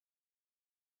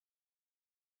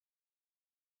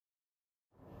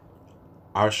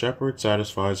Our shepherd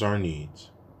satisfies our needs.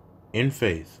 In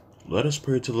faith, let us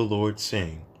pray to the Lord,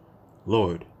 saying,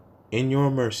 Lord, in your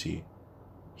mercy,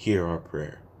 hear our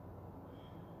prayer.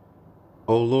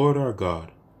 O Lord our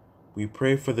God, we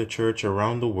pray for the church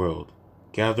around the world,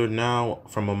 gathered now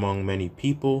from among many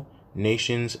people,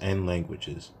 nations, and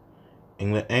languages.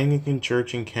 In the Anglican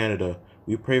Church in Canada,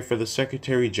 we pray for the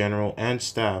Secretary General and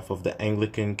staff of the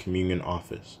Anglican Communion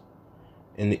Office.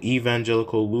 In the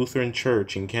Evangelical Lutheran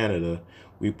Church in Canada,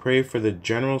 we pray for the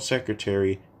General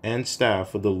Secretary and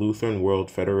staff of the Lutheran World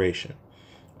Federation,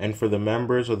 and for the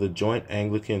members of the Joint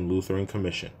Anglican Lutheran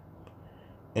Commission.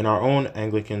 In our own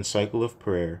Anglican cycle of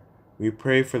prayer, we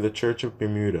pray for the Church of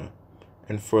Bermuda,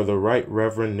 and for the Right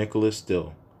Reverend Nicholas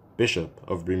Dill, Bishop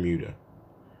of Bermuda.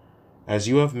 As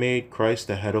you have made Christ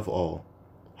the head of all,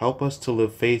 help us to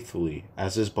live faithfully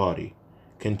as his body,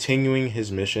 continuing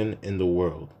his mission in the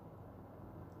world.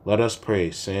 Let us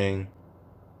pray, saying,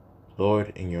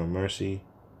 Lord, in your mercy,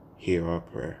 hear our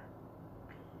prayer.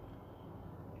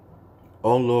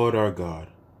 O Lord our God,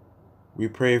 we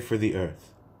pray for the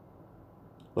earth.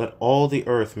 Let all the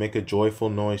earth make a joyful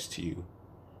noise to you,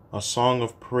 a song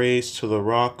of praise to the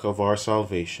rock of our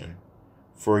salvation,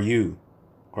 for you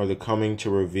are the coming to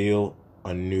reveal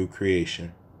a new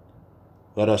creation.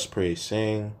 Let us pray,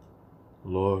 saying,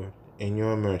 Lord, in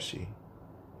your mercy,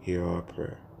 hear our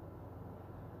prayer.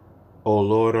 O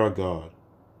Lord our God,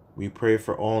 we pray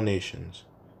for all nations,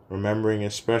 remembering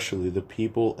especially the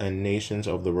people and nations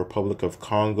of the Republic of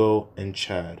Congo and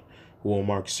Chad, who will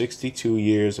mark 62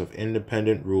 years of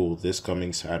independent rule this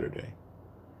coming Saturday.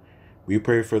 We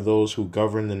pray for those who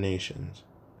govern the nations,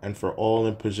 and for all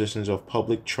in positions of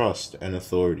public trust and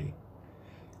authority.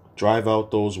 Drive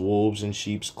out those wolves in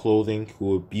sheep's clothing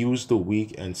who abuse the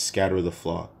weak and scatter the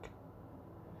flock.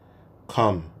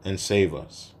 Come and save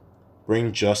us.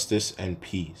 Bring justice and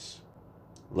peace.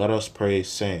 Let us pray,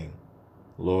 saying,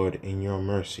 Lord, in your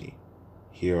mercy,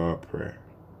 hear our prayer.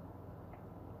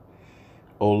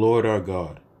 O Lord our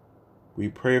God, we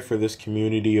pray for this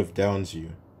community of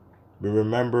Downsview. We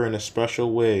remember in a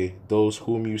special way those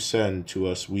whom you send to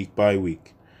us week by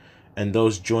week, and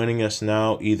those joining us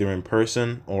now either in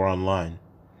person or online.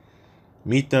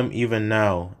 Meet them even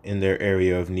now in their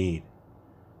area of need.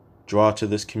 Draw to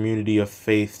this community of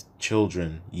faith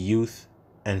children, youth,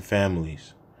 and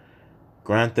families.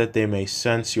 Grant that they may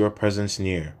sense your presence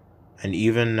near, and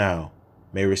even now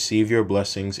may receive your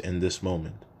blessings in this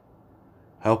moment.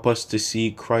 Help us to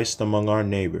see Christ among our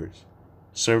neighbors,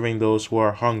 serving those who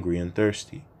are hungry and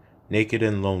thirsty, naked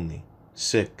and lonely,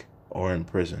 sick or in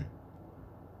prison.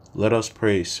 Let us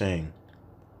pray, saying,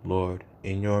 Lord,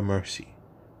 in your mercy,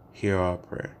 hear our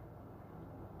prayer.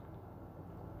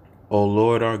 O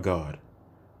Lord our God,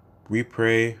 we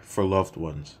pray for loved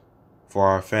ones, for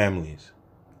our families,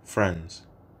 friends,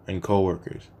 and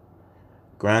co-workers.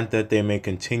 Grant that they may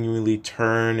continually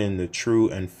turn in the true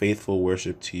and faithful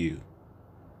worship to you,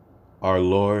 our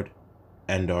Lord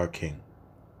and our King.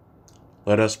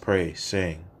 Let us pray,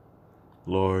 saying,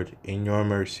 Lord, in your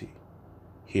mercy,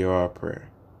 hear our prayer.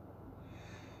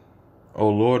 O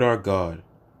Lord our God,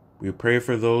 we pray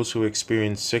for those who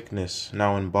experience sickness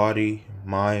now in body,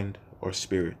 mind, or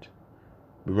spirit.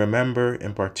 We remember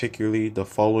in particularly the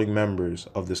following members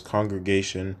of this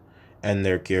congregation and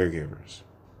their caregivers: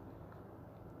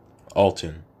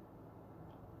 Alton,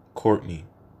 Courtney,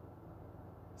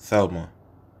 Thelma,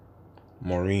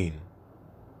 Maureen,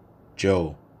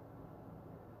 Joe,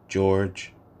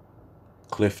 George,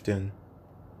 Clifton,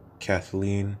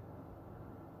 Kathleen,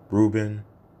 Reuben,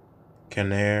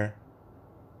 Canaire,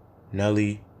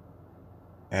 Nellie,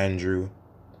 Andrew,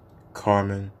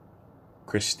 Carmen,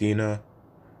 Christina,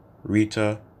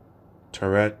 Rita,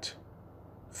 Tourette,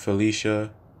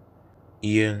 Felicia,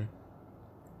 Ian,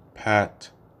 Pat,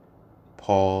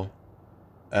 Paul,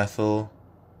 Ethel,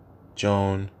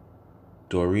 Joan,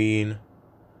 Doreen,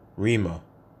 Rima,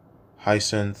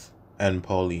 Hyacinth, and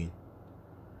Pauline.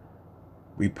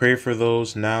 We pray for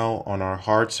those now on our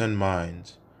hearts and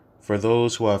minds, for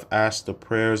those who have asked the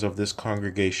prayers of this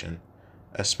congregation,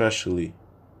 especially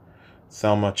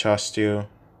Thelma Chastio,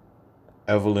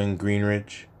 Evelyn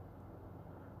Greenridge,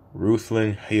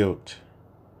 Ruthlyn Hayot,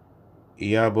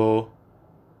 Iabo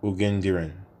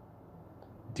Ugendiran,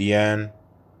 Deanne,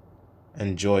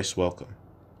 and Joyce Welcome.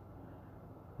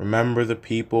 Remember the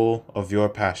people of your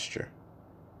pasture.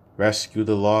 Rescue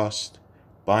the lost,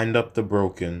 bind up the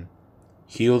broken,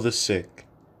 heal the sick,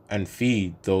 and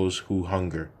feed those who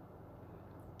hunger.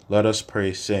 Let us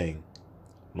pray, saying,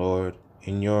 Lord,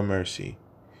 in your mercy,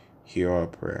 hear our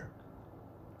prayer.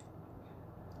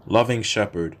 Loving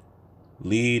Shepherd,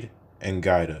 lead and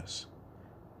guide us.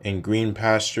 in green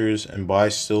pastures and by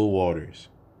still waters,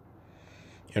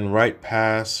 in right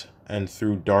paths and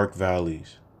through dark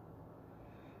valleys,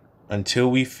 until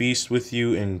we feast with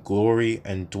you in glory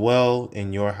and dwell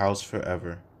in your house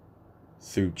forever,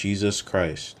 through Jesus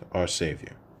Christ, our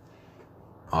Savior.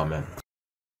 Amen.